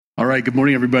All right, good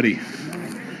morning, everybody.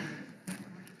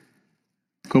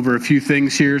 Go over a few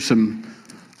things here, some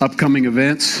upcoming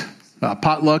events.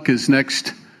 Potluck is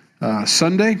next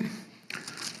Sunday,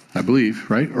 I believe,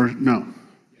 right? Or no?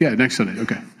 Yeah, next Sunday,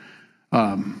 okay.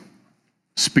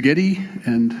 Spaghetti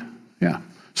and, yeah.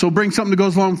 So bring something that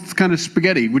goes along with kind of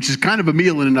spaghetti, which is kind of a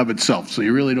meal in and of itself, so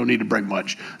you really don't need to bring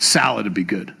much. Salad would be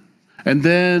good. And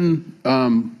then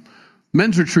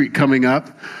men's retreat coming up.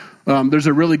 There's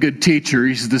a really good teacher.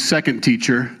 He's the second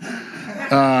teacher.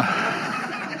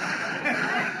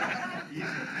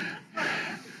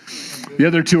 The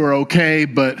other two are okay,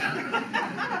 but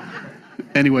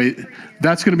anyway,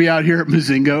 that's going to be out here at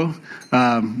Mozingo.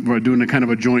 We're doing a kind of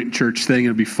a joint church thing.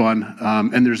 It'll be fun.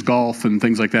 And there's golf and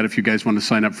things like that if you guys want to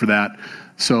sign up for that.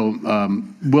 So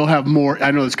we'll have more.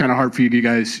 I know it's kind of hard for you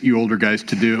guys, you older guys,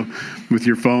 to do with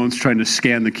your phones, trying to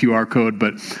scan the QR code,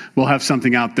 but we'll have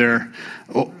something out there.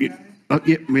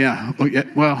 Yeah.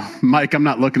 Well, Mike, I'm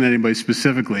not looking at anybody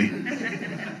specifically.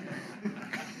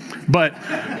 But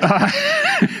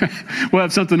we'll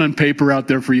have something on paper out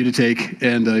there for you to take,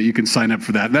 and you can sign up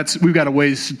for that. We've got a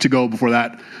ways to go before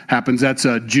that happens. That's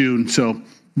June, so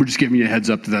we're just giving you a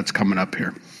heads up that that's coming up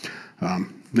here.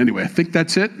 Anyway, I think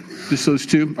that's it. Just those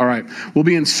two. All right. We'll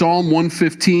be in Psalm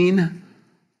 115,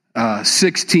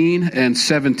 16, and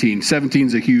 17. 17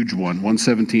 is a huge one.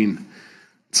 117,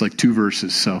 it's like 2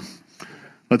 verses, so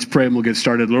let's pray and we'll get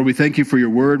started. Lord, we thank you for your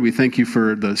word. We thank you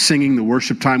for the singing, the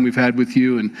worship time we've had with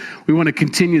you. And we want to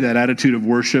continue that attitude of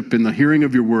worship in the hearing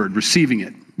of your word, receiving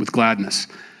it with gladness.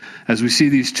 As we see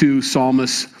these two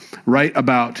psalmists write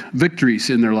about victories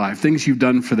in their life, things you've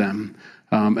done for them,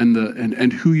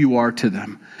 and who you are to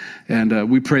them. And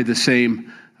we pray the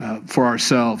same for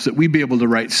ourselves, that we be able to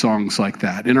write songs like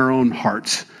that in our own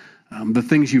hearts. The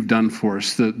things you've done for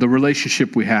us, the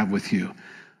relationship we have with you.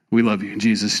 We love you in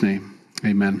Jesus' name.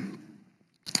 Amen.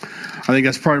 I think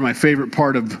that's probably my favorite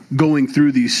part of going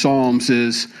through these Psalms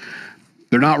is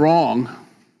they're not wrong,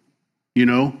 you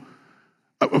know.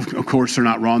 Of course they're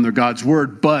not wrong, they're God's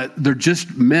word, but they're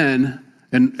just men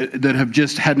and that have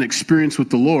just had an experience with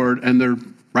the Lord, and they're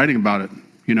writing about it,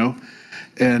 you know.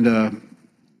 And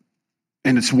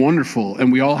it's wonderful,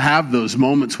 and we all have those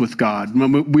moments with God.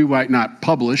 We might not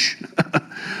publish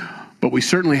but we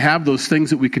certainly have those things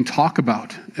that we can talk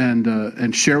about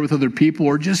and share with other people,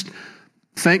 or just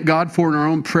thank God for in our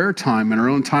own prayer time and our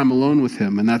own time alone with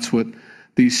him. And that's what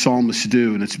these psalmists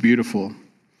do, and it's beautiful.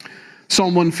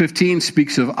 Psalm 115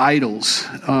 speaks of idols.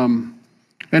 And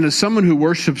as someone who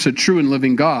worships a true and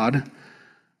living God,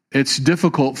 it's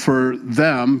difficult for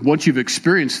them, once you've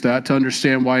experienced that, to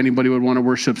understand why anybody would want to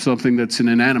worship something that's an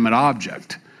inanimate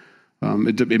object.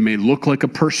 It may look like a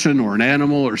person or an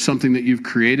animal or something that you've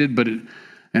created,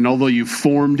 and although you've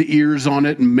formed ears on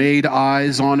it and made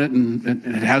eyes on it and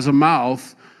it has a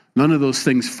mouth, none of those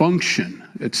things function.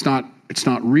 It's not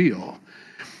real.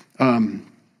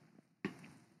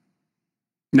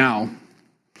 Now,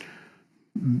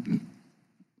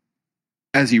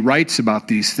 as he writes about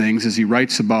these things, as he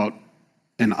writes about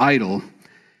an idol,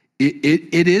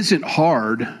 it isn't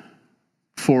hard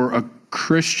for a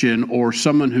Christian or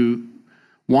someone who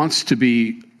wants to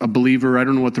be a believer, I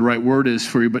don't know what the right word is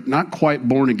for you, but not quite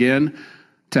born again,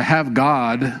 to have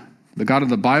God, the God of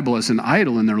the Bible, as an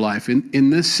idol in their life. In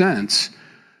this sense,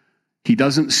 he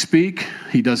doesn't speak,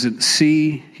 he doesn't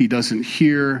see, he doesn't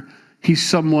hear. He's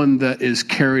someone that is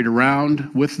carried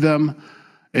around with them.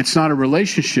 It's not a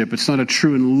relationship. It's not a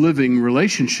true and living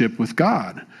relationship with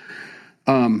God.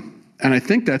 And I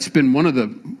think that's been one of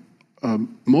the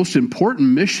most important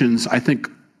missions I think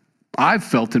I've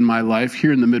felt in my life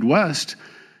here in the Midwest,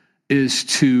 is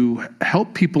to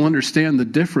help people understand the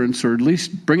difference, or at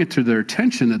least bring it to their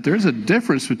attention, that there's a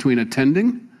difference between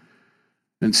attending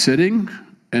and sitting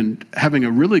and having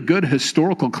a really good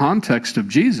historical context of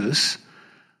Jesus,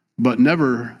 but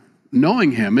never knowing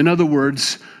him. In other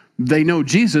words, they know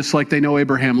Jesus like they know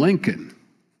Abraham Lincoln.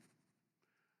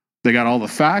 They got all the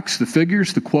facts, the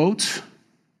figures, the quotes.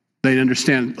 They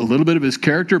understand a little bit of his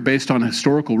character based on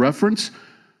historical reference,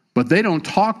 but they don't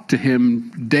talk to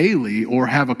him daily or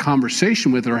have a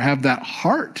conversation with or have that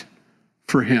heart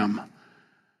for him.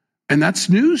 And that's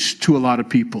news to a lot of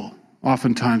people.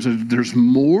 Oftentimes, there's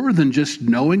more than just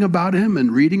knowing about him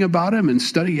and reading about him and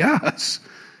studying. Yes,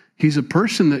 he's a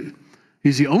person that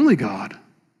he's the only God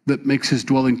that makes his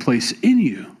dwelling place in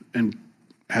you and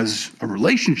has a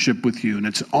relationship with you, and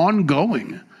it's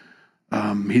ongoing.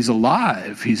 He's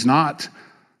alive. He's not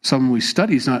someone we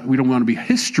study. We don't want to be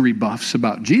history buffs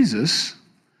about Jesus.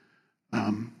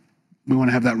 We want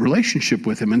to have that relationship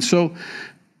with him. And so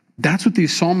that's what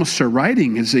these psalmists are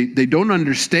writing, is they don't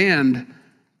understand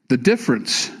the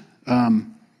difference.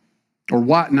 Or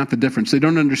why, not the difference. They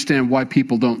don't understand why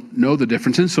people don't know the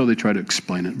difference, and so they try to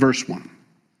explain it. Verse 1.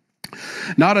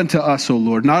 Not unto us, O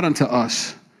Lord, not unto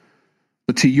us,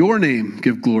 but to your name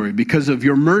give glory, because of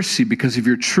your mercy, because of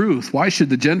your truth. Why should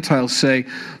the Gentiles say,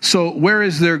 so where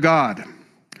is their God?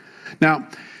 Now,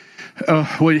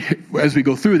 as we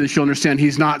go through this, you'll understand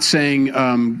he's not saying,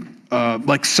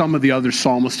 like some of the other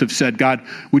psalmists have said, God,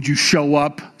 would you show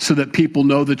up so that people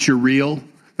know that you're real?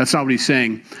 That's not what he's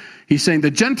saying. He's saying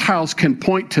the Gentiles can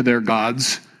point to their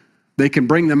gods. They can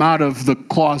bring them out of the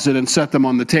closet and set them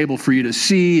on the table for you to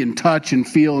see and touch and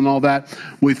feel and all that.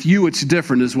 With you, it's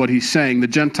different, is what he's saying. The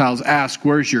Gentiles ask,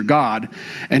 where's your God?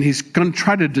 And he's going to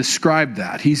try to describe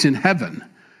that. He's in heaven.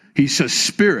 He's a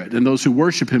spirit, and those who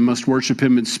worship him must worship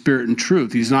him in spirit and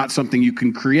truth. He's not something you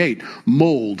can create,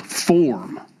 mold,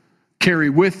 form, carry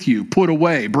with you, put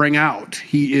away, bring out.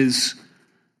 He's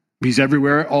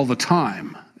everywhere all the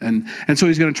time. And so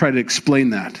he's going to try to explain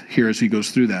that here as he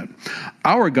goes through that.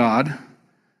 Our God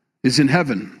is in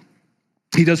heaven.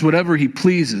 He does whatever he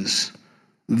pleases.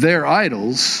 Their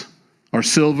idols are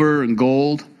silver and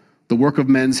gold, the work of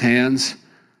men's hands.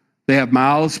 They have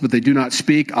mouths, but they do not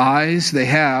speak. Eyes they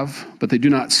have, but they do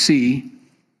not see.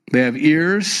 They have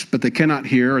ears, but they cannot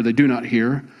hear, or they do not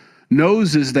hear.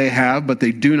 Noses they have, but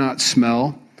they do not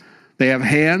smell. They have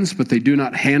hands, but they do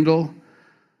not handle.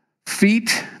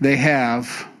 Feet they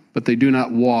have, but they do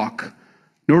not walk,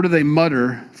 nor do they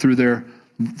mutter through their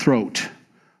throat.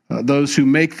 Those who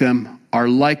make them are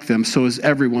like them, so is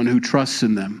everyone who trusts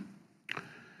in them.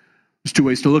 There's two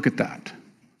ways to look at that.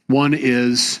 One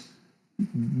is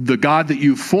the God that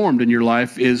you formed in your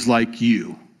life is like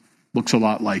you, looks a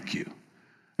lot like you.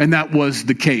 And that was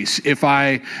the case. If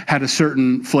I had a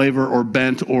certain flavor or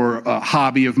bent or a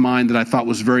hobby of mine that I thought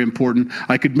was very important,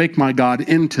 I could make my God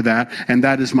into that, and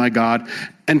that is my God.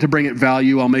 And to bring it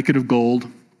value, I'll make it of gold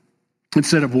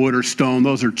instead of wood or stone.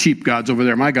 Those are cheap gods over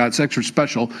there. My God's extra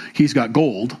special. He's got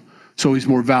gold, so he's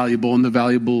more valuable, and the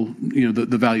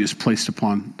value is placed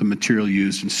upon the material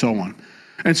used and so on.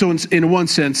 And so in one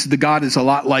sense, the God is a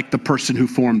lot like the person who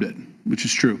formed it, which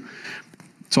is true.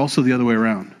 It's also the other way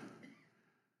around.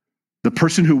 The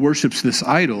person who worships this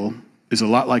idol is a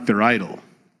lot like their idol.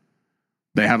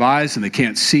 They have eyes and they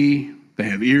can't see. They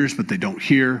have ears, but they don't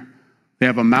hear. They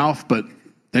have a mouth, but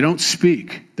they don't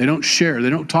speak. They don't share. They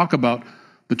don't talk about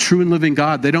the true and living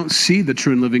God. They don't see the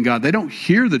true and living God. They don't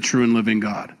hear the true and living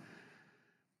God.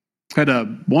 I had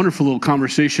a wonderful little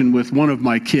conversation with one of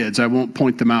my kids. I won't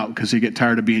point them out because they get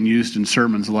tired of being used in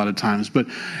sermons a lot of times. But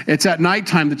it's at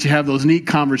nighttime that you have those neat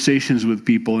conversations with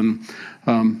people,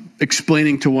 and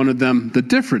explaining to one of them the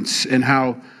difference in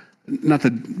how,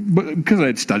 because I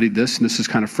had studied this and this is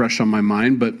kind of fresh on my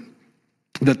mind, but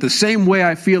that the same way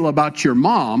I feel about your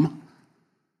mom,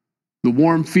 the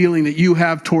warm feeling that you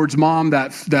have towards mom,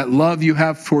 that love you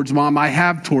have towards mom, I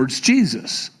have towards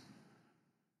Jesus.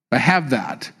 I have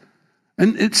that.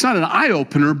 And it's not an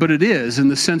eye-opener, but it is, in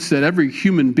the sense that every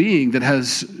human being that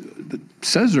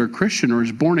says they're a Christian or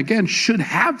is born again should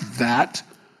have that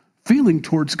feeling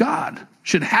towards God,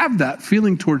 should have that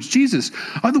feeling towards Jesus.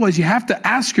 Otherwise, you have to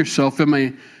ask yourself, do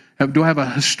I have a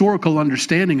historical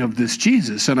understanding of this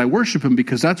Jesus? And I worship him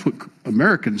because that's what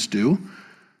Americans do.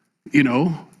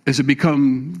 Has it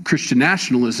become Christian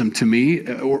nationalism to me?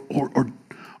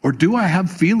 Or do I have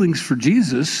feelings for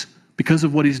Jesus because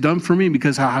of what he's done for me,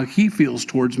 because how he feels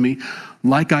towards me,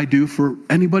 like I do for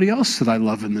anybody else that I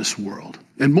love in this world?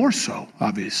 And more so,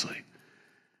 obviously.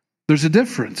 There's a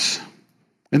difference.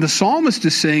 And the psalmist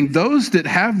is saying those that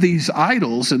have these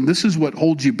idols, and this is what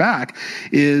holds you back,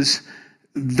 is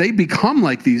they become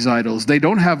like these idols. They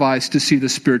don't have eyes to see the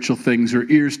spiritual things, or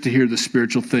ears to hear the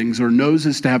spiritual things, or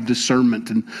noses to have discernment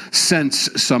and sense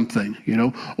something,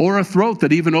 or a throat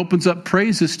that even opens up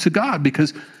praises to God,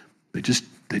 because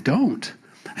they don't.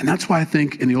 And that's why I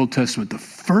think in the Old Testament, the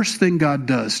first thing God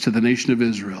does to the nation of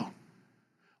Israel,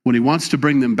 when he wants to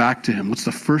bring them back to him, what's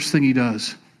the first thing he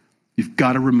does? You've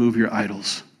got to remove your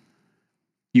idols.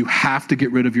 You have to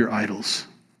get rid of your idols.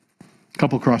 A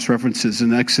couple cross references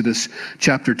in Exodus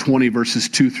chapter 20, verses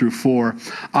 2 through 4.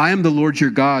 I am the Lord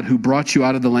your God who brought you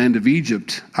out of the land of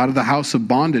Egypt, out of the house of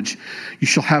bondage. You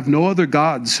shall have no other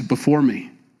gods before me.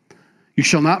 You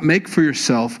shall not make for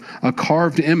yourself a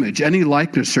carved image, any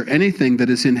likeness or anything that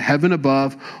is in heaven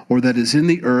above, or that is in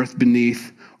the earth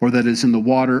beneath, or that is in the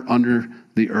water under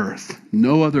the earth.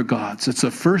 No other gods. It's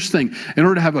the first thing. In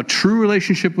order to have a true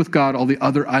relationship with God, all the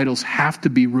other idols have to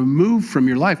be removed from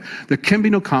your life. There can be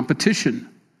no competition.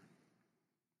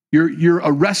 You're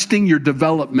arresting your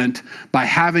development by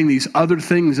having these other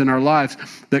things in our lives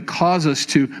that cause us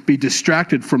to be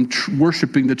distracted from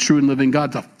worshiping the true and living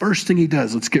God. The first thing he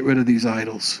does, let's get rid of these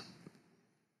idols.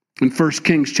 In 1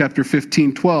 Kings chapter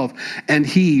 15:12, and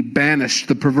he banished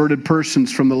the perverted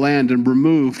persons from the land and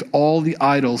removed all the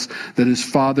idols that his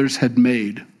fathers had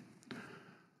made.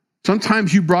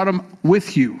 Sometimes you brought them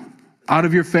with you out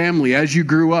of your family as you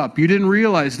grew up. You didn't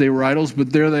realize they were idols,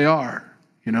 but there they are,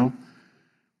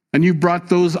 And you brought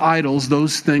those idols,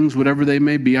 those things, whatever they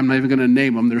may be. I'm not even going to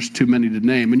name them. There's too many to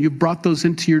name. And you brought those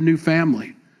into your new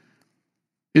family,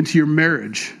 into your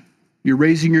marriage. You're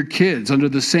raising your kids under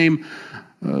the same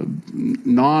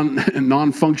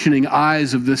non-functioning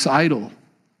eyes of this idol.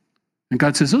 And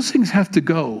God says, those things have to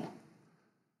go.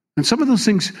 And some of those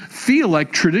things feel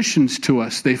like traditions to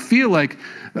us. They feel like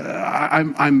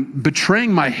I'm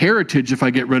betraying my heritage if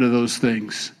I get rid of those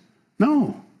things.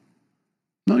 No,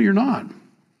 you're not.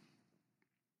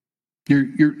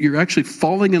 You're actually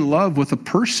falling in love with a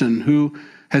person who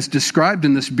has described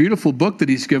in this beautiful book that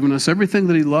he's given us everything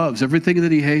that he loves, everything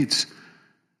that he hates.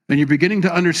 And you're beginning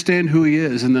to understand who he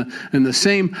is. And the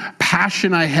same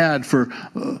passion I had for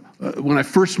when I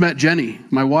first met Jenny,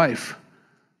 my wife,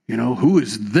 who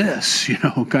is this,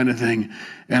 kind of thing.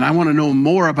 And I want to know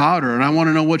more about her, and I want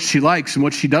to know what she likes and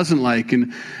what she doesn't like.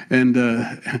 And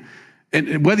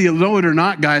whether you know it or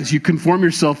not, guys, you conform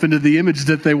yourself into the image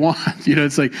that they want.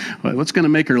 It's like, well, what's going to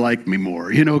make her like me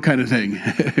more, kind of thing.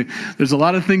 There's a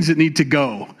lot of things that need to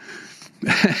go.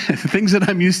 Things that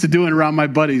I'm used to doing around my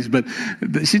buddies, but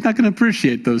she's not going to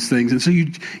appreciate those things. And so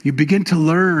you begin to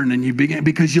learn, and you begin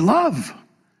because you love.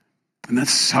 And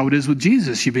that's how it is with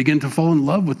Jesus. You begin to fall in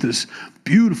love with this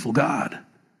beautiful God.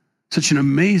 Such an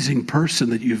amazing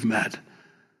person that you've met.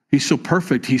 He's so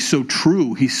perfect. He's so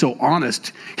true. He's so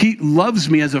honest. He loves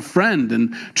me as a friend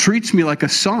and treats me like a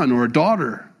son or a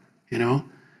daughter, And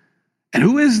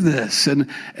who is this? And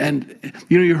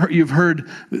you've heard,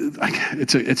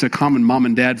 it's a common mom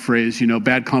and dad phrase,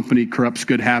 bad company corrupts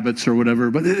good habits or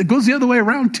whatever, but it goes the other way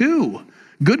around too.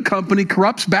 Good company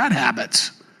corrupts bad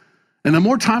habits. And the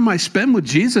more time I spend with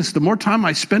Jesus, the more time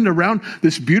I spend around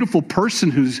this beautiful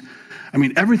person who's,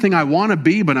 everything I want to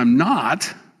be, but I'm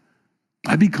not,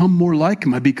 I become more like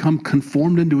him. I become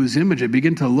conformed into his image. I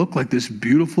begin to look like this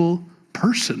beautiful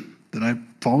person that I've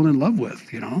fallen in love with,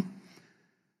 And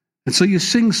so you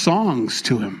sing songs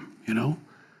to him,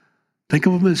 Think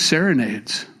of them as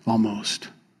serenades, almost.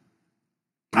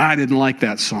 I didn't like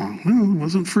that song. Well, it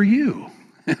wasn't for you.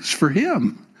 It's for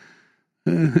him.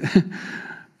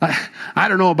 I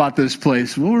don't know about this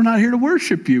place. Well, we're not here to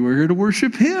worship you. We're here to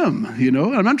worship him,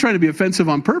 I'm not trying to be offensive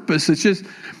on purpose. It's just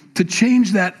to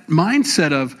change that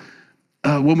mindset of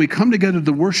when we come together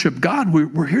to worship God,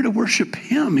 we're here to worship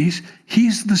him.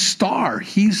 He's the star.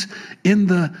 He's in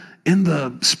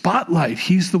the spotlight.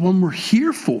 He's the one we're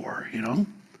here for,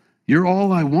 You're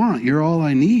all I want. You're all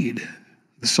I need.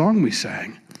 The song we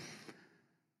sang.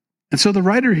 And so the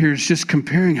writer here is just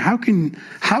comparing, how can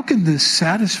this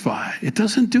satisfy? It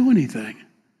doesn't do anything.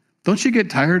 Don't you get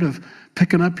tired of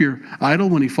picking up your idol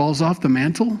when he falls off the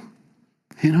mantle?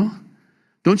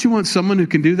 Don't you want someone who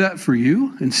can do that for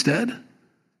you instead?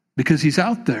 Because he's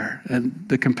out there, and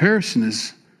the comparison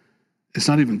is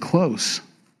not even close.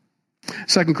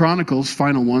 2 Chronicles,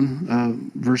 final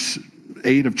one, verse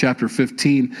 8 of chapter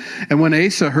 15. And when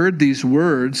Asa heard these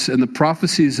words and the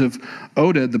prophecies of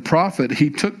Oded the prophet, he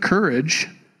took courage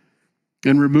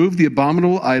and removed the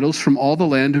abominable idols from all the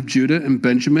land of Judah and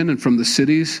Benjamin and from the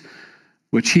cities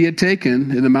which he had taken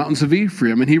in the mountains of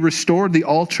Ephraim. And he restored the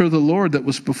altar of the Lord that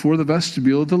was before the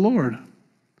vestibule of the Lord.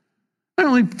 I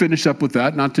only finish up with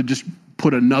that, not to just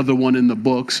put another one in the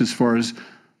books as far as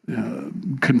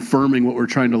confirming what we're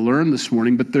trying to learn this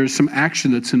morning, but there's some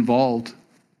action that's involved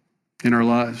in our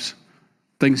lives,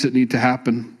 things that need to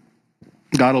happen.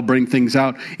 God will bring things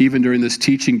out even during this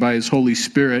teaching by his Holy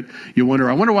Spirit. You wonder,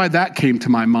 I wonder why that came to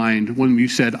my mind when you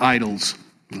said idols.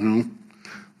 The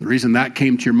reason that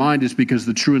came to your mind is because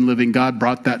the true and living God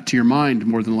brought that to your mind,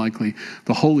 more than likely.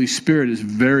 The Holy Spirit is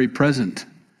very present.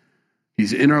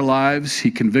 He's in our lives.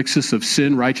 He convicts us of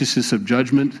sin, righteousness, of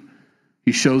judgment.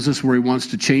 He shows us where he wants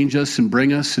to change us and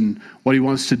bring us and what he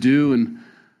wants to do. And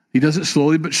he does it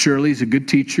slowly but surely. He's a good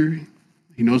teacher.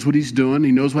 He knows what he's doing.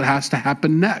 He knows what has to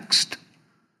happen next.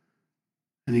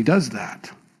 And he does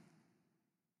that.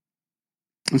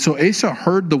 And so Asa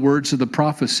heard the words of the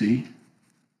prophecy,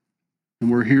 and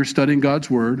we're here studying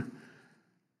God's word,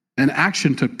 and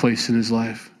action took place in his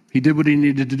life. He did what he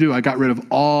needed to do. I got rid of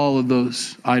all of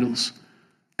those idols,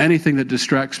 anything that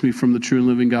distracts me from the true and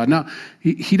living God. Now,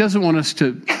 he doesn't want us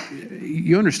to,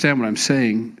 you understand what I'm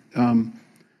saying.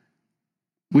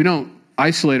 We don't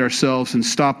isolate ourselves and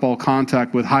stop all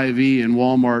contact with Hy-Vee and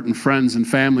Walmart and friends and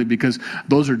family because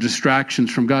those are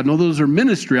distractions from God. No, those are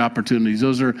ministry opportunities.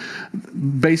 Those are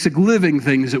basic living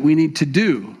things that we need to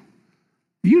do.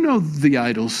 You know the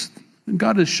idols.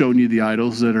 God has shown you the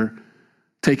idols that are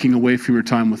taking away from your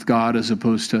time with God as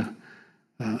opposed to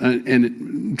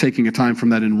and taking a time from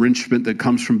that enrichment that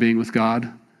comes from being with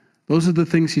God. Those are the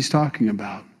things he's talking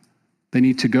about. They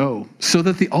need to go so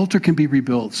that the altar can be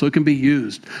rebuilt, so it can be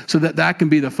used, so that that can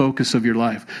be the focus of your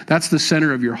life. That's the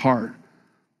center of your heart.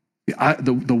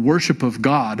 The worship of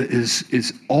God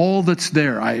is all that's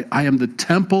there. I am the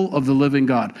temple of the living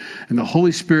God, and the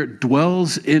Holy Spirit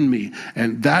dwells in me,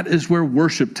 and that is where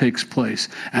worship takes place.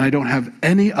 And I don't have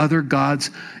any other gods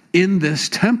in this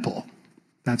temple.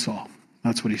 That's all.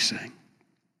 That's what he's saying.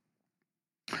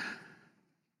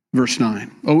 Verse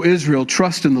 9, O Israel,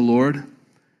 trust in the Lord.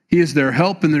 He is their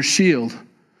help and their shield.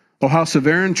 O house of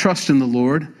Aaron, trust in the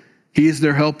Lord. He is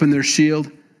their help and their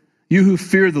shield. You who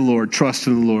fear the Lord, trust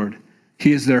in the Lord.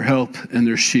 He is their help and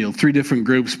their shield. 3 different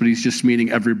groups, but he's just meaning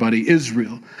everybody.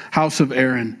 Israel, house of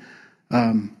Aaron,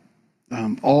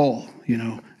 all,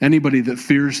 anybody that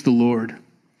fears the Lord.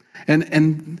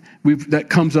 And that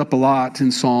comes up a lot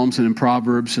in Psalms and in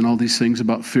Proverbs and all these things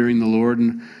about fearing the Lord.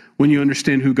 And when you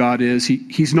understand who God is,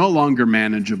 he's no longer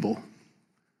manageable.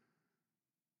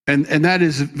 And that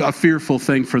is a fearful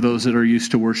thing for those that are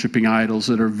used to worshiping idols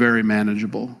that are very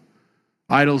manageable.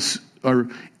 Idols are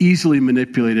easily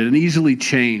manipulated and easily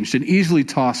changed and easily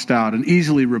tossed out and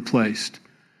easily replaced.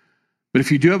 But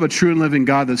if you do have a true and living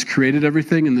God that's created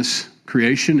everything in this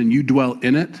creation and you dwell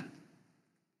in it,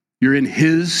 you're in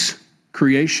his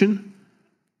creation,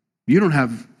 you don't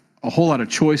have a whole lot of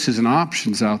choices and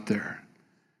options out there.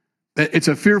 It's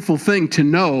a fearful thing to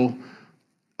know,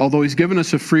 although he's given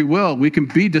us a free will, we can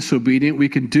be disobedient, we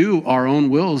can do our own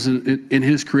wills in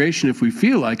his creation if we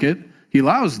feel like it. He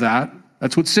allows that.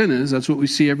 That's what sin is. That's what we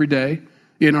see every day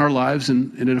in our lives,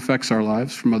 and it affects our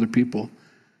lives from other people.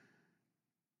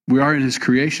 We are in his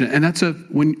creation. And that's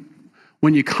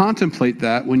when you contemplate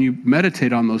that, when you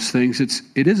meditate on those things,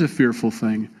 it is a fearful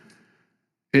thing.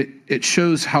 It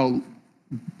shows how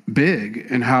big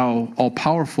and how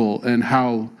all-powerful and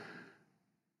how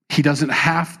he doesn't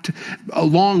have to,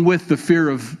 along with the fear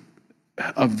of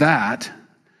that,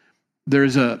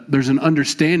 there's an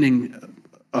understanding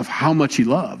of how much he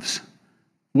loves.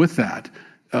 With that,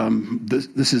 none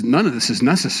of this is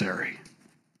necessary.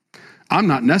 I'm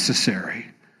not necessary.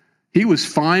 He was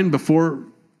fine before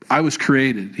I was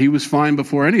created. He was fine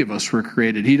before any of us were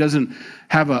created. He doesn't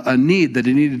have a need that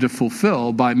he needed to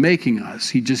fulfill by making us.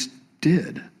 He just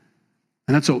did.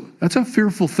 And that's a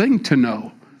fearful thing to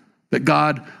know, that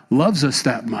God loves us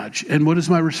that much. And what is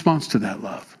my response to that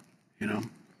love?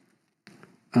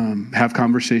 Have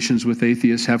conversations with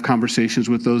atheists, have conversations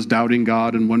with those doubting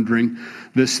God and wondering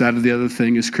this, that, or the other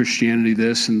thing. Is Christianity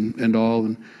this and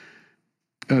all?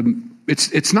 And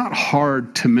it's not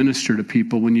hard to minister to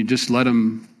people when you just let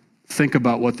them think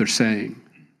about what they're saying.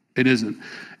 It isn't.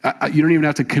 You don't even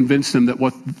have to convince them that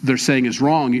what they're saying is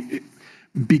wrong,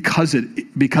 because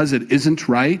it isn't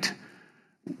right.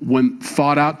 When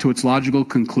thought out to its logical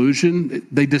conclusion,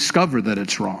 they discover that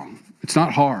it's wrong. It's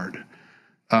not hard.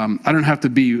 I don't have to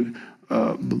be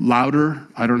louder.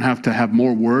 I don't have to have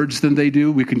more words than they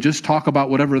do. We can just talk about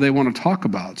whatever they want to talk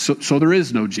about. So there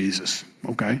is no Jesus,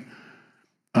 okay?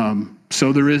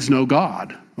 So there is no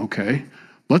God, okay?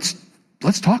 Let's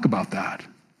talk about that.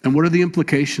 And what are the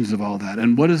implications of all that?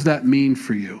 And what does that mean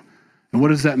for you? And what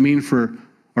does that mean for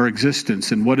our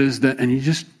existence? And what is that? And you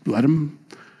just let them.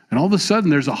 And all of a sudden,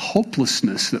 there's a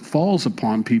hopelessness that falls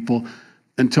upon people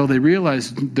until they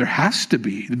realize there has to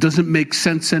be. It doesn't make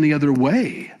sense any other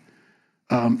way.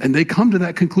 And they come to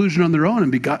that conclusion on their own,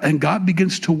 and God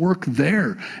begins to work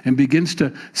there and begins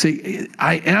to say,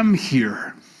 I am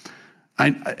here.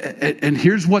 And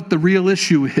here's what the real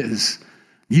issue is.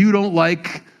 You don't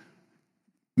like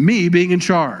me being in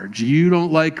charge. You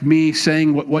don't like me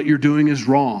saying what you're doing is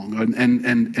wrong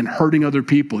and hurting other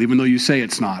people, even though you say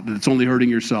it's not, and it's only hurting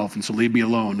yourself, and so leave me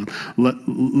alone.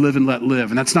 Live and let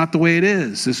live. And that's not the way it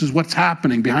is. This is what's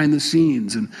happening behind the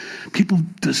scenes. And people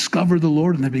discover the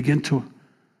Lord, and they begin to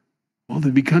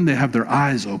have their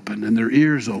eyes opened and their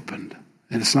ears opened.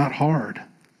 And it's not hard.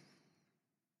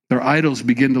 Their idols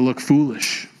begin to look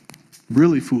foolish,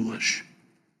 really foolish.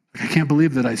 I can't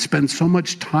believe that I spend so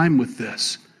much time with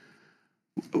this,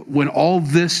 when all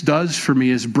this does for me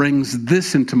is brings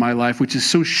this into my life, which is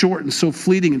so short and so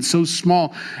fleeting and so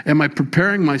small. Am I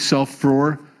preparing myself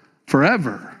for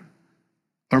forever?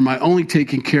 Or am I only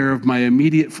taking care of my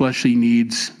immediate fleshly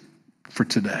needs for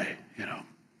today?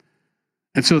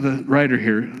 And so the writer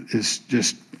here is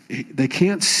just, they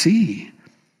can't see.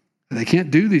 They can't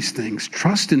do these things.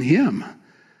 Trust in him.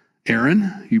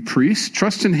 Aaron, you priests,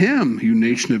 trust in him. You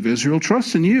nation of Israel,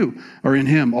 trust in you, or in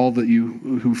him, all that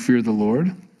you who fear the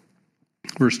Lord.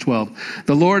 Verse 12,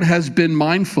 the Lord has been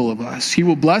mindful of us. He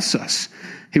will bless us.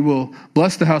 He will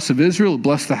bless the house of Israel,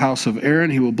 bless the house of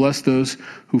Aaron. He will bless those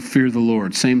who fear the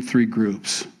Lord. Same three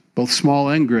groups, both small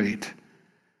and great.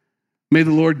 May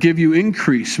the Lord give you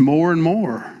increase more and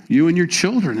more, you and your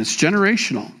children. It's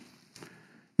generational.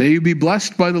 May you be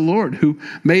blessed by the Lord who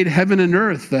made heaven and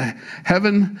earth.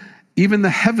 Even the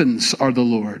heavens are the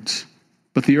Lord's,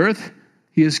 but the earth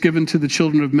he has given to the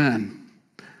children of men.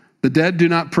 The dead do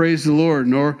not praise the Lord,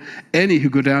 nor any who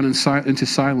go down into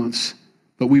silence.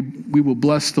 But we will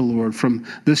bless the Lord from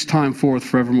this time forth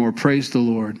forevermore. Praise the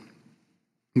Lord.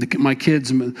 My kids,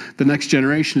 the next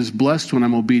generation is blessed when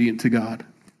I'm obedient to God.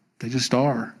 They just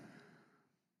are.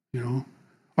 You know,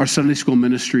 our Sunday school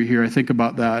ministry here, I think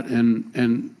about that,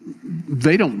 and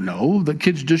they don't know. The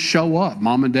kids just show up.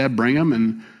 Mom and dad bring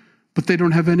them, but they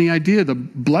don't have any idea the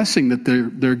blessing that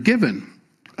they're given.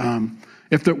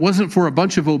 If it wasn't for a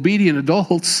bunch of obedient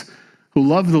adults who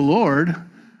love the Lord,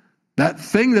 that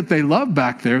thing that they love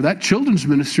back there, that children's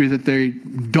ministry that they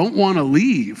don't want to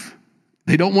leave,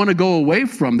 they don't want to go away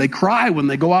from, they cry when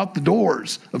they go out the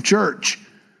doors of church.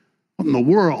 What in the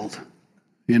world?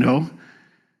 You know?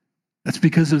 That's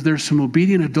because there's some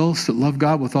obedient adults that love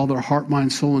God with all their heart,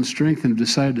 mind, soul, and strength and have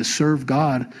decided to serve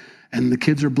God, and the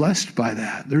kids are blessed by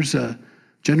that. There's a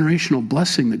generational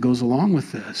blessing that goes along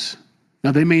with this.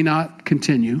 Now, they may not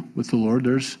continue with the Lord.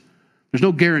 There's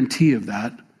no guarantee of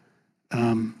that.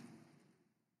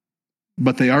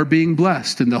 But they are being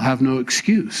blessed, and they'll have no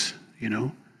excuse, you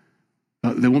know.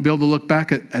 They won't be able to look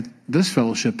back at this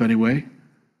fellowship anyway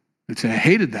and say, I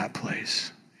hated that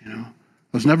place, you know.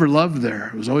 I was never loved there.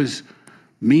 It was always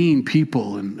mean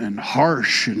people and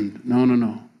harsh. And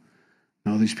no.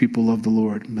 No, these people love the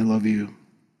Lord, and they love you.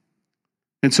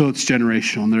 And so it's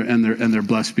generational, and they're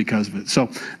blessed because of it. So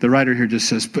the writer here just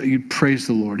says, but you praise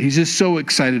the Lord. He's just so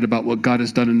excited about what God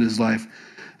has done in his life.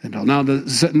 And now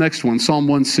the next one, Psalm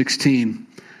 116.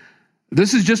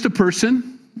 This is just a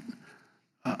person,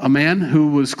 a man who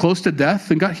was close to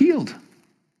death and got healed.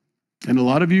 And a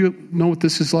lot of you know what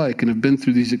this is like and have been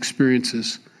through these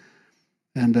experiences.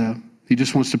 And he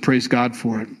just wants to praise God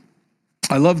for it.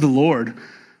 I love the Lord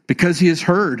because he has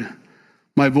heard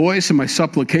my voice and my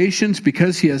supplications,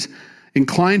 because he has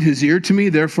inclined his ear to me.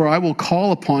 Therefore, I will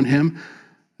call upon him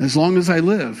as long as I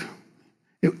live.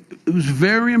 It was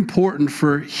very important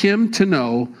for him to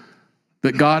know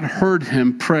that God heard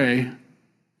him pray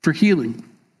for healing.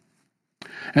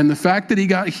 And the fact that he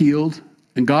got healed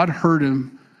and God heard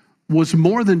him was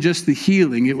more than just the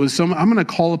healing. It was I'm going to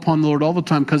call upon the Lord all the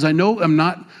time because I know I'm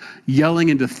not yelling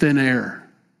into thin air,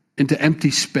 into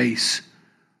empty space.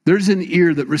 There's an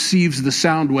ear that receives the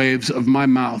sound waves of my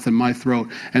mouth and my throat.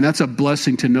 And that's a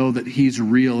blessing to know that he's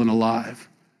real and alive.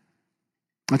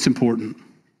 That's important.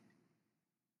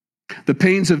 The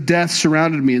pains of death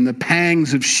surrounded me, and the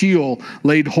pangs of Sheol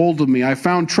laid hold of me. I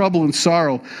found trouble and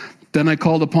sorrow. Then I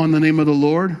called upon the name of the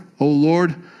Lord. O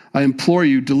Lord, I implore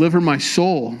you, deliver my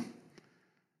soul.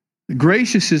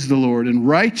 Gracious is the Lord and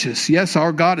righteous. Yes,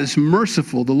 our God is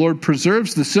merciful. The Lord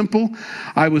preserves the simple.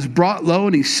 I was brought low,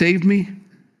 and he saved me.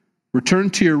 Return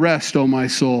to your rest, O my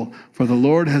soul, for the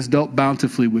Lord has dealt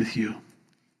bountifully with you.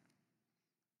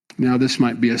 Now, this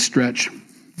might be a stretch,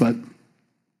 but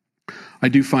I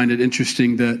do find it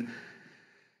interesting that,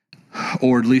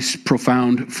 or at least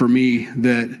profound for me,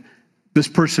 that this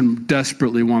person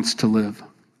desperately wants to live.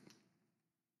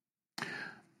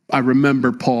 I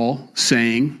remember Paul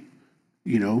saying,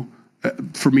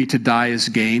 for me to die is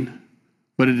gain,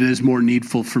 but it is more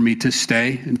needful for me to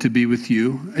stay and to be with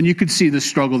you. And you could see the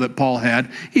struggle that Paul had.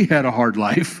 He had a hard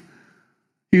life.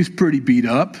 He was pretty beat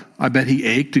up. I bet he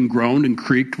ached and groaned and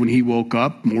creaked when he woke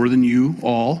up more than you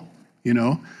all,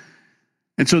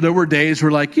 And so there were days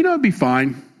where it'd be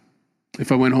fine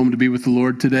if I went home to be with the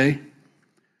Lord today.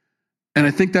 And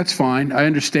I think that's fine. I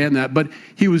understand that. But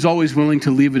he was always willing to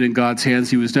leave it in God's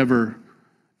hands. He was never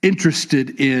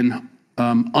interested in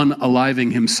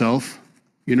unaliving himself,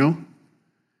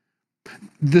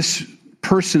 This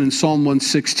person in Psalm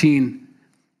 116,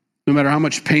 no matter how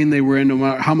much pain they were in, no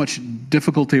matter how much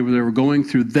difficulty they were going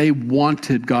through, they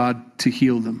wanted God to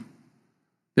heal them.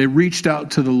 They reached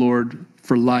out to the Lord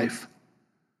for life.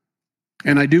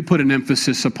 And I do put an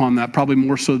emphasis upon that, probably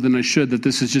more so than I should, that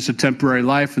this is just a temporary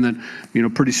life and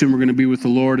that, pretty soon we're going to be with the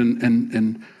Lord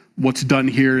and what's done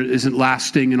here isn't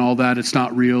lasting and all that. It's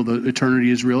not real. The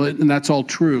eternity is real. And that's all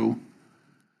true.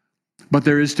 But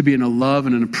there is to be a love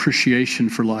and an appreciation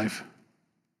for life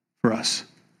for us.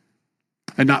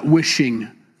 And not wishing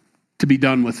to be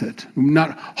done with it.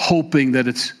 Not hoping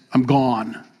that I'm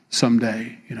gone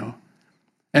someday,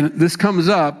 And this comes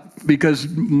up because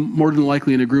more than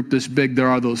likely in a group this big, there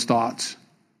are those thoughts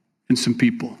in some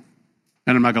people.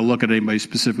 And I'm not going to look at anybody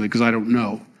specifically because I don't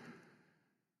know.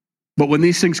 But when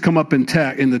these things come up in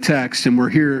the text, and we're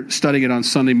here studying it on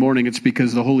Sunday morning, it's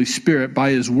because the Holy Spirit,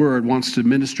 by his word, wants to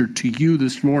minister to you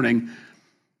this morning.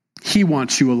 He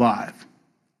wants you alive.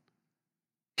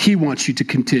 He wants you to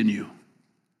continue.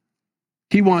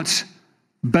 He wants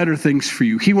better things for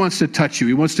you. He wants to touch you.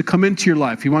 He wants to come into your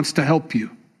life. He wants to help you.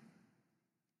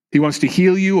 He wants to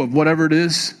heal you of whatever it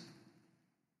is.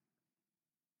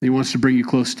 He wants to bring you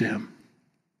close to him.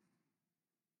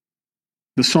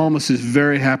 The psalmist is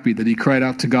very happy that he cried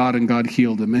out to God and God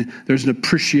healed him. There's an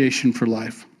appreciation for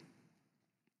life.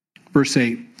 Verse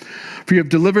 8, for you have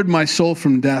delivered my soul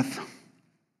from death,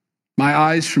 my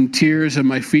eyes from tears and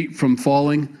my feet from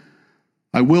falling.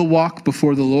 I will walk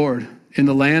before the Lord in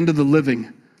the land of the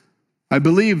living. I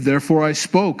believed, therefore I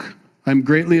spoke. I'm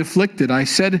greatly afflicted. I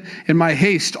said in my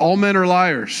haste, all men are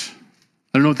liars.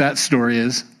 I don't know what that story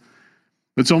is.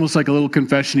 It's almost like a little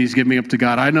confession he's giving up to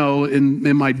God. I know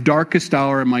in my darkest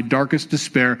hour, in my darkest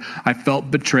despair, I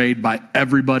felt betrayed by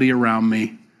everybody around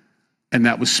me. And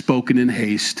that was spoken in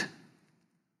haste.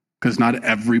 Because not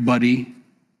everybody,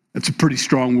 that's a pretty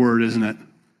strong word, isn't it?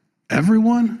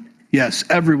 Everyone? Yes,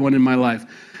 everyone in my life.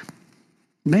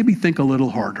 Maybe think a little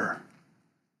harder.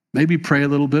 Maybe pray a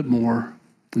little bit more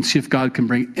and see if God can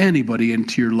bring anybody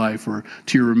into your life or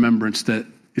to your remembrance that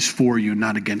is for you,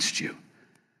 not against you.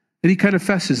 And he kind of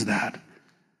confesses that.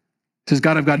 He says,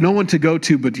 God, I've got no one to go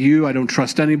to but you. I don't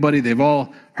trust anybody. They've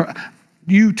all hurt.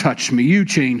 You touched me. You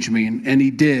changed me. And he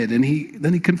did. And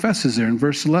then he confesses there in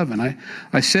verse 11.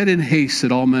 I said in haste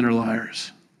that all men are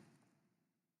liars.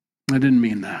 I didn't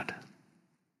mean that.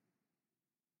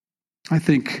 I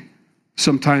think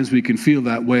sometimes we can feel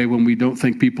that way when we don't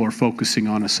think people are focusing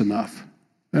on us enough.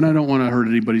 And I don't want to hurt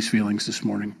anybody's feelings this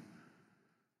morning.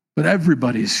 But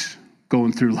everybody's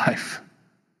going through life.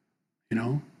 You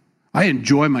know, I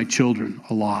enjoy my children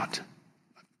a lot.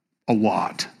 A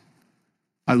lot.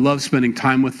 I love spending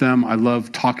time with them. I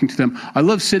love talking to them. I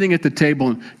love sitting at the table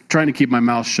and trying to keep my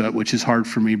mouth shut, which is hard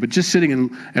for me, but just sitting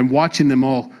and watching them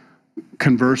all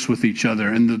converse with each other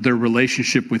and their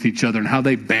relationship with each other and how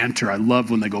they banter. I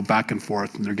love when they go back and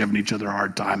forth and they're giving each other a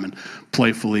hard time and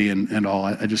playfully and all.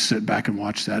 I just sit back and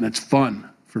watch that, and it's fun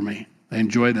for me. I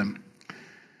enjoy them.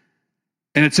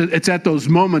 And it's at those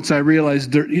moments I realize,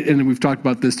 and we've talked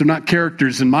about this, they're not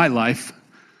characters in my life.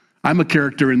 I'm a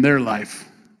character in their life,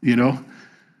 you know?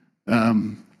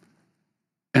 And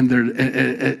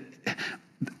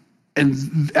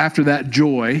after that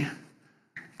joy,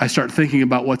 I start thinking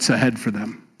about what's ahead for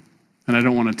them. And I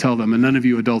don't want to tell them, and none of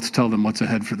you adults tell them what's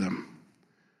ahead for them.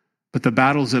 But the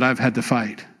battles that I've had to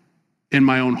fight in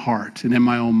my own heart and in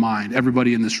my own mind,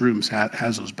 everybody in this room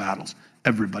has those battles.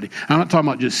 Everybody. I'm not talking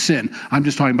about just sin. I'm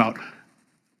just talking about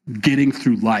getting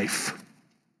through life.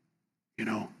 You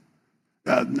know,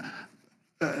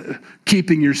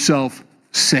 keeping yourself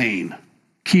sane,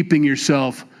 keeping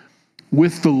yourself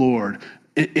with the Lord.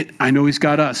 I know he's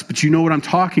got us, but you know what I'm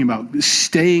talking about.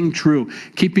 Staying true,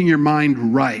 keeping your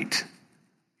mind right,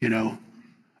 you know,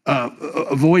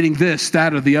 avoiding this,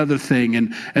 that, or the other thing,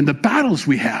 and the battles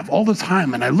we have all the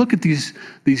time. And I look at these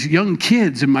young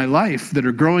kids in my life that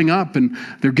are growing up and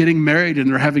they're getting married and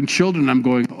they're having children. I'm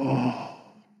going, oh,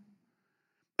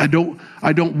 I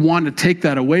don't want to take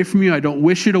that away from you. I don't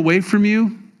wish it away from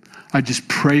you. I just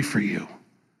pray for you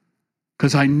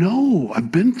because I know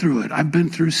I've been through it. I've been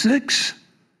through 6,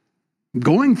 I'm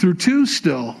going through 2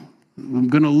 still. I'm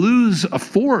going to lose a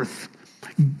 4th.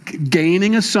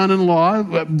 Gaining a son-in-law.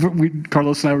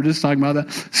 Carlos and I were just talking about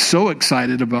that. So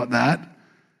excited about that.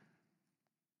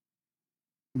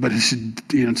 But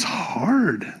it's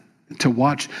hard to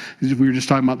watch. We were just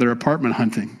talking about their apartment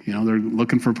hunting. You know, they're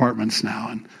looking for apartments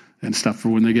now and stuff for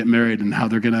when they get married and how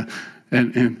they're going to.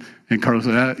 And Carlos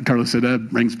said that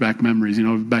brings back memories, you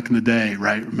know, back in the day,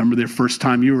 right? Remember their first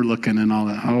time you were looking and all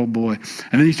that. Oh, boy.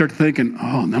 And then you start thinking,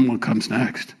 oh, and then what comes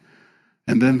next?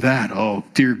 And then that, oh,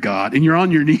 dear God. And you're on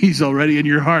your knees already in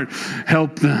your heart.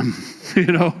 Help them, you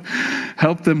know.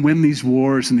 Help them win these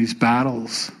wars and these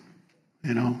battles,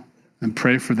 you know, and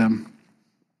pray for them.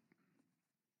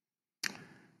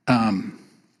 I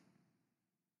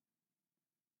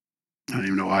don't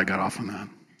even know why I got off on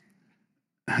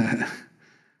that.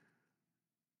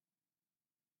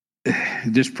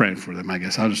 Just praying for them, I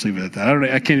guess. I'll just leave it at that.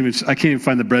 I can't even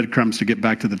find the breadcrumbs to get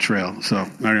back to the trail. So,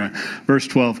 anyway, verse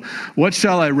 12. What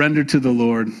shall I render to the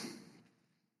Lord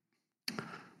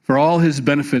for all his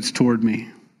benefits toward me?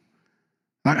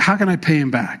 How can I pay him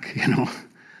back? You know,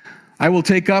 I will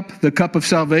take up the cup of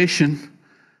salvation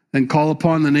and call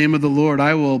upon the name of the Lord.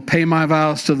 I will pay my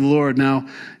vows to the Lord now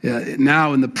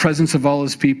in the presence of all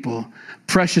his people.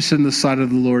 Precious in the sight of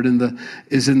the Lord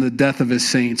is in the death of his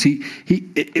saints.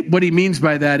 What he means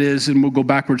by that is, and we'll go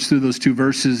backwards through those two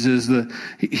verses, is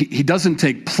he doesn't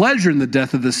take pleasure in the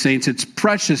death of the saints. It's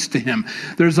precious to him.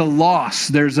 There's a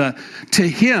loss. To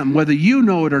him, whether you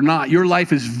know it or not, your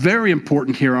life is very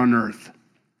important here on earth.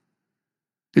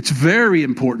 It's very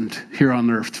important here on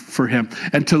earth for him.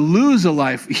 And to lose a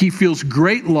life, he feels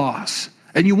great loss.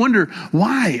 And you wonder,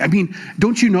 why? I mean,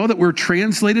 don't you know that we're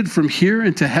translated from here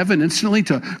into heaven instantly?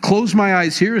 To close my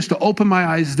eyes here is to open my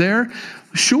eyes there.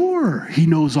 Sure, he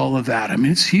knows all of that. I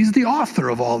mean, he's the author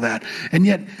of all that. And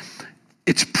yet,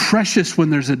 it's precious when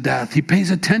there's a death. He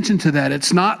pays attention to that.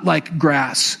 It's not like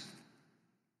grass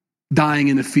dying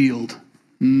in a field.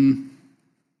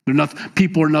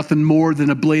 People are nothing more than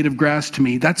a blade of grass to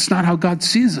me. That's not how God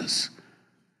sees us.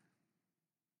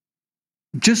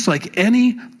 Just like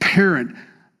any parent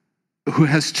who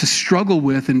has to struggle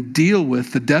with and deal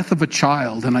with the death of a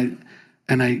child, and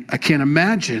I can't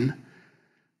imagine,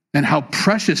 and how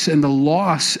precious and the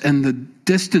loss and the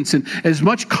distance, and as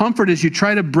much comfort as you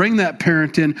try to bring that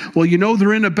parent in, well, you know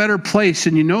they're in a better place,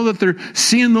 and you know that they're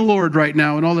seeing the Lord right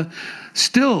now and all that.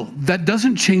 Still, that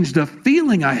doesn't change the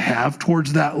feeling I have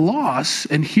towards that loss.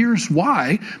 And here's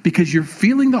why: because you're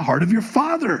feeling the heart of your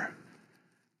Father.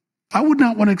 I would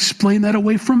not want to explain that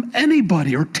away from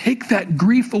anybody or take that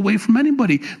grief away from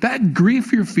anybody. That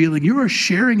grief you're feeling, you are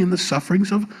sharing in the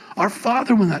sufferings of our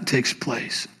Father when that takes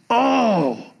place.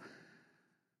 Oh,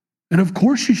 and of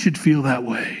course you should feel that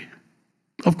way.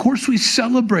 Of course we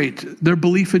celebrate their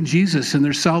belief in Jesus and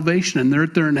their salvation, and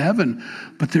they're in heaven.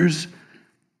 But there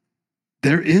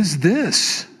is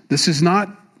this. This is not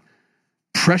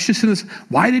precious in this.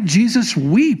 Why did Jesus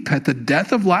weep at the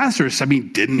death of Lazarus? I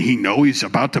mean, didn't he know he's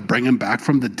about to bring him back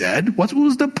from the dead? What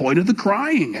was the point of the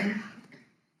crying?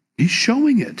 He's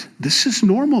showing it. This is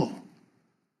normal.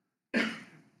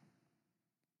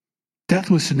 Death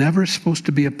was never supposed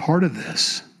to be a part of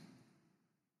this.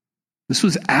 This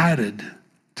was added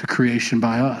to creation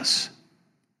by us.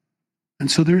 And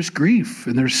so there's grief,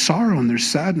 and there's sorrow, and there's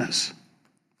sadness.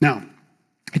 Now,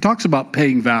 he talks about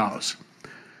paying vows.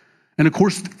 And of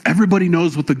course, everybody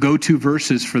knows what the go-to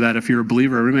verse is for that. If you're a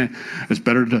believer, I mean, it's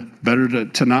better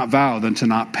to not vow than to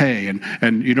not pay.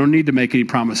 And you don't need to make any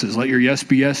promises. Let your yes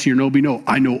be yes, your no be no.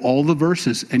 I know all the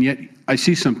verses, and yet I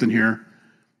see something here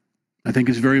I think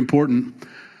is very important.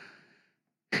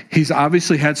 He's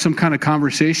obviously had some kind of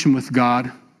conversation with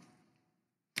God.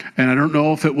 And I don't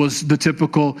know if it was the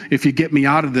typical, if you get me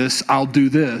out of this, I'll do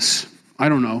this. I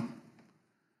don't know.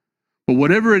 But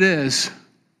whatever it is,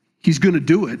 he's going to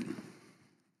do it.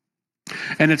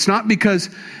 And it's not because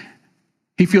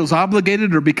he feels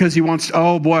obligated or because he wants to,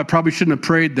 oh boy, I probably shouldn't have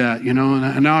prayed that,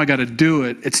 and now I got to do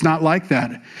it. It's not like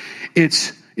that.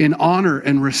 It's in honor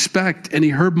and respect, and he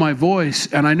heard my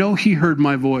voice, and I know he heard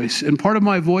my voice. And part of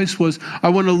my voice was, I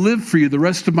want to live for you the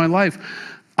rest of my life.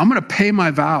 I'm going to pay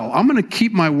my vow. I'm going to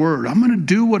keep my word. I'm going to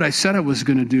do what I said I was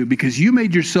going to do because you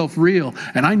made yourself real,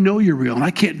 and I know you're real, and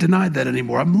I can't deny that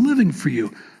anymore. I'm living for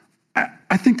you.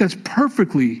 I think that's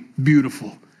perfectly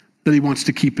beautiful that he wants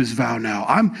to keep his vow now.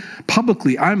 I'm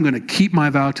going to keep my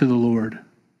vow to the Lord.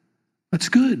 That's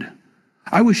good.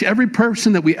 I wish every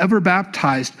person that we ever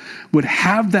baptized would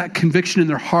have that conviction in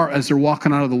their heart as they're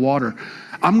walking out of the water.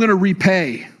 I'm going to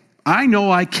repay. I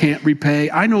know I can't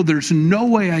repay. I know there's no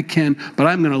way I can, but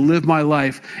I'm going to live my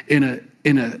life in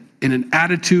an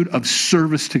attitude of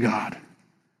service to God,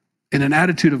 in an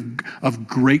attitude of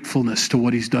gratefulness to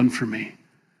what he's done for me.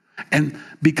 And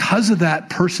because of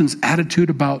that person's attitude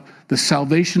about the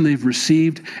salvation they've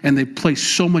received, and they place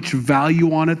so much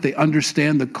value on it, they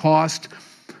understand the cost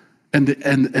and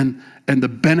the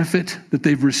benefit that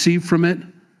they've received from it,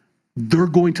 they're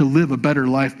going to live a better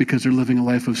life because they're living a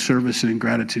life of service and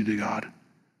gratitude to God.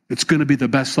 It's going to be the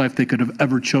best life they could have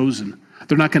ever chosen.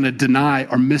 They're not going to deny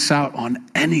or miss out on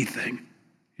anything,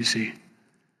 you see.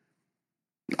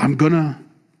 I'm going to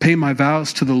pay my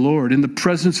vows to the Lord in the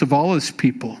presence of all his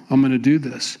people. I'm going to do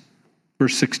this.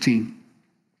 Verse 16.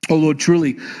 Oh Lord,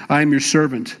 truly, I am your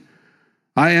servant.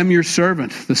 I am your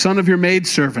servant, the son of your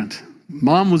maidservant.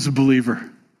 Mom was a believer.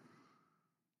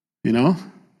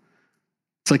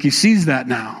 It's like he sees that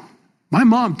now. My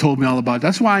mom told me all about it.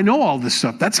 That's why I know all this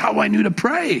stuff. That's how I knew to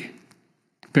pray.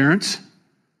 Parents,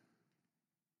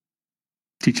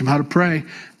 teach them how to pray.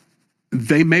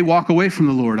 They may walk away from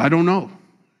the Lord. I don't know.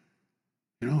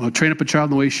 I'll train up a child in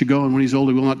the way he should go, and when he's old,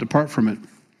 he will not depart from it.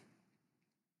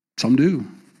 Some do.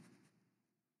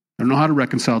 I don't know how to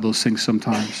reconcile those things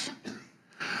sometimes.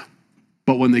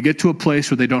 But when they get to a place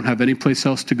where they don't have any place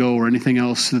else to go or anything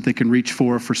else that they can reach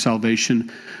for salvation,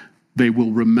 they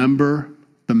will remember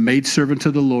the maidservant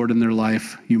of the Lord in their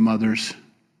life, you mothers.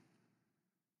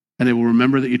 And they will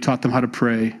remember that you taught them how to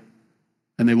pray.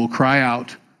 And they will cry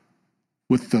out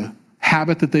with the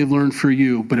habit that they've learned for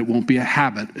you, but it won't be a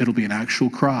habit. It'll be an actual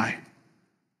cry.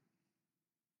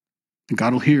 And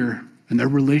God will hear, and their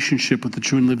relationship with the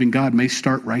true and living God may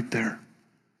start right there.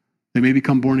 They may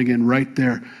become born again right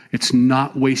there. It's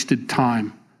not wasted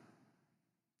time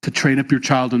to train up your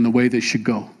child in the way they should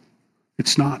go.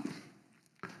 It's not.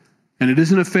 And it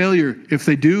isn't a failure if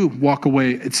they do walk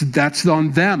away. That's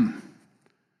on them.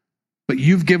 But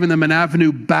you've given them an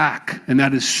avenue back, and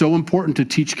that is so important to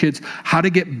teach kids how to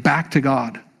get back to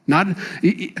God.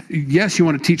 Yes, you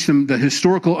want to teach them the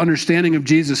historical understanding of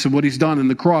Jesus and what he's done and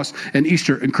the cross and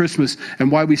Easter and Christmas and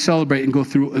why we celebrate and go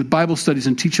through Bible studies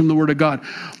and teach them the Word of God.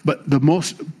 But the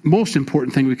most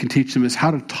important thing we can teach them is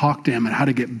how to talk to him and how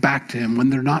to get back to him when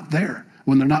they're not there,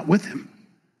 when they're not with him.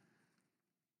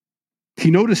 He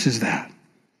notices that.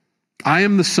 I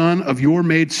am the son of your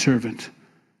maidservant.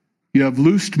 You have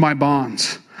loosed my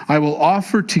bonds. I will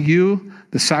offer to you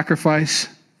the sacrifice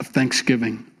of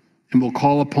thanksgiving and will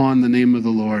call upon the name of the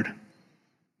Lord.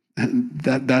 And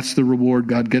that's the reward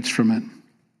God gets from it.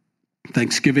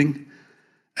 Thanksgiving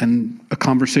and a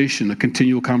conversation, a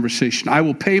continual conversation. I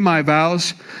will pay my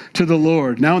vows to the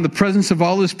Lord. Now in the presence of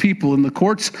all his people, in the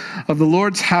courts of the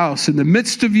Lord's house, in the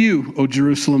midst of you, O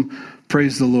Jerusalem,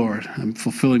 praise the Lord. I'm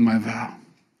fulfilling my vow.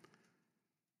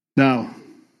 Now,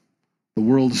 the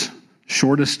world's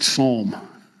shortest psalm.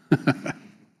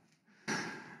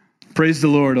 Praise the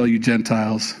Lord, all you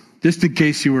Gentiles. Just in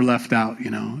case you were left out,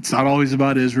 It's not always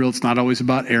about Israel. It's not always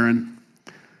about Aaron.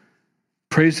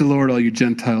 Praise the Lord, all you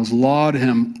Gentiles. Laud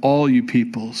him, all you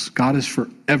peoples. God is for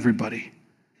everybody.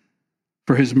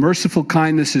 For his merciful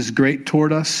kindness is great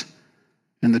toward us,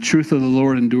 and the truth of the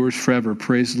Lord endures forever.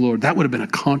 Praise the Lord. That would have been a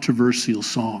controversial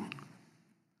song.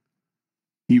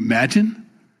 Can you imagine?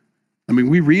 I mean,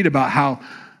 we read about how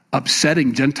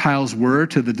upsetting Gentiles were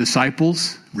to the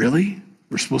disciples. Really?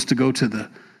 We're supposed to go to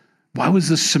why was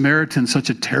this Samaritan such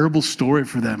a terrible story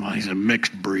for them? Well, he's a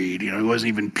mixed breed. He wasn't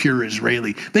even pure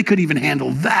Israeli. They couldn't even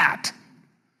handle that.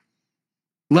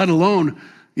 Let alone,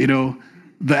 the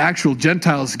actual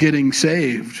Gentiles getting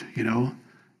saved,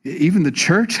 Even the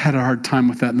church had a hard time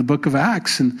with that in the book of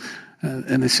Acts. And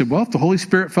they said, well, if the Holy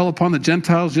Spirit fell upon the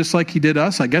Gentiles just like he did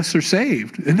us, I guess they're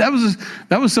saved. And that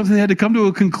was something they had to come to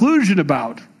a conclusion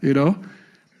about,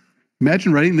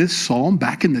 Imagine writing this psalm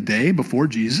back in the day before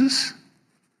Jesus.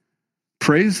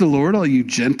 Praise the Lord, all you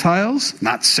Gentiles.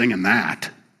 Not singing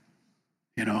that,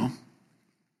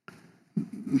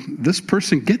 This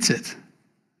person gets it.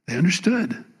 They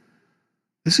understood.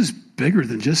 This is bigger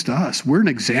than just us. We're an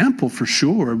example for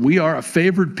sure. We are a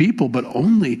favored people, but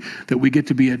only that we get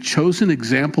to be a chosen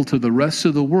example to the rest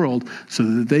of the world so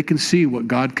that they can see what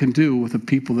God can do with the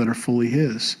people that are fully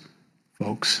his,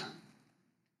 folks.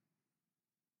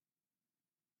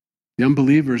 The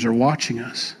unbelievers are watching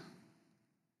us.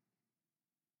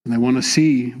 And they want to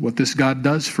see what this God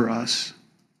does for us,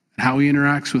 and how he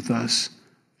interacts with us,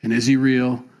 and is he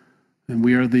real? And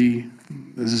we are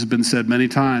as has been said many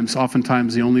times,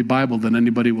 oftentimes the only Bible that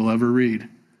anybody will ever read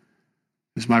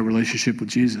is my relationship with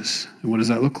Jesus. And what does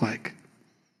that look like?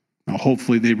 Now,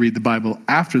 hopefully they read the Bible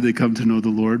after they come to know the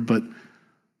Lord, but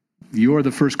you are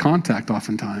the first contact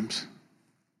oftentimes.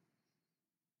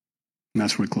 And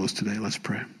that's where we close today. Let's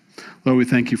pray. Lord, we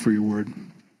thank you for your word.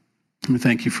 We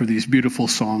thank you for these beautiful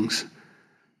songs.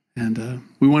 And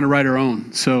we want to write our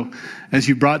own. So as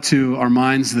you brought to our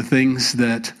minds the things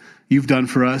that you've done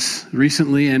for us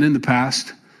recently and in the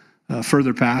past,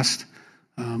 further past,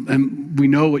 and we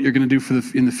know what you're going to do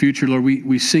in the future, Lord,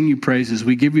 we sing you praises.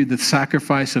 We give you the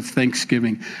sacrifice of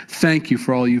thanksgiving. Thank you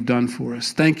for all you've done for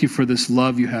us. Thank you for this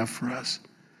love you have for us.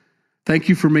 Thank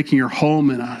you for making your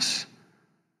home in us,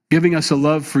 giving us a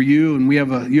love for you, and you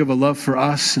have a love for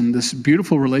us, and this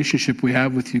beautiful relationship we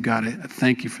have with you, God. I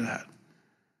thank you for that.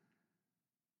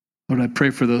 Lord, I pray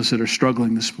for those that are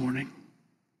struggling this morning,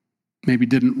 maybe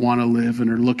didn't want to live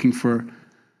and are looking for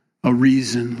a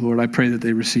reason. Lord, I pray that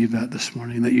they receive that this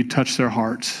morning, that you touch their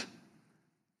hearts,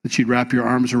 that you'd wrap your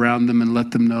arms around them and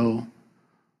let them know,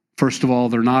 first of all,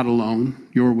 they're not alone.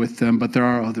 You're with them, but there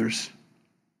are others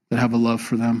that have a love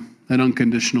for them, that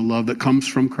unconditional love that comes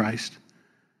from Christ.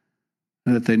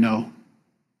 And that they know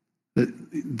that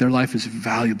their life is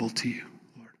valuable to you,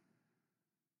 Lord.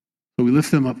 So we lift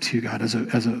them up to you, God, as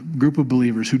a group of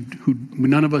believers who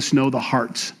none of us know the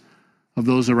hearts of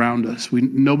those around us.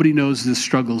 Nobody knows the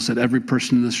struggles that every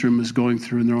person in this room is going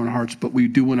through in their own hearts, but we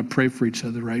do want to pray for each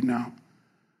other right now.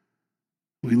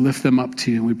 We lift them up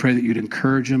to you, and we pray that you'd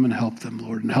encourage them and help them,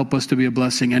 Lord, and help us to be a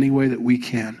blessing any way that we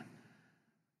can.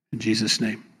 In Jesus'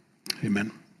 name,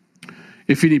 amen.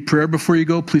 If you need prayer before you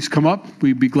go, please come up.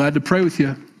 We'd be glad to pray with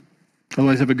you.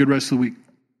 Otherwise, have a good rest of the week.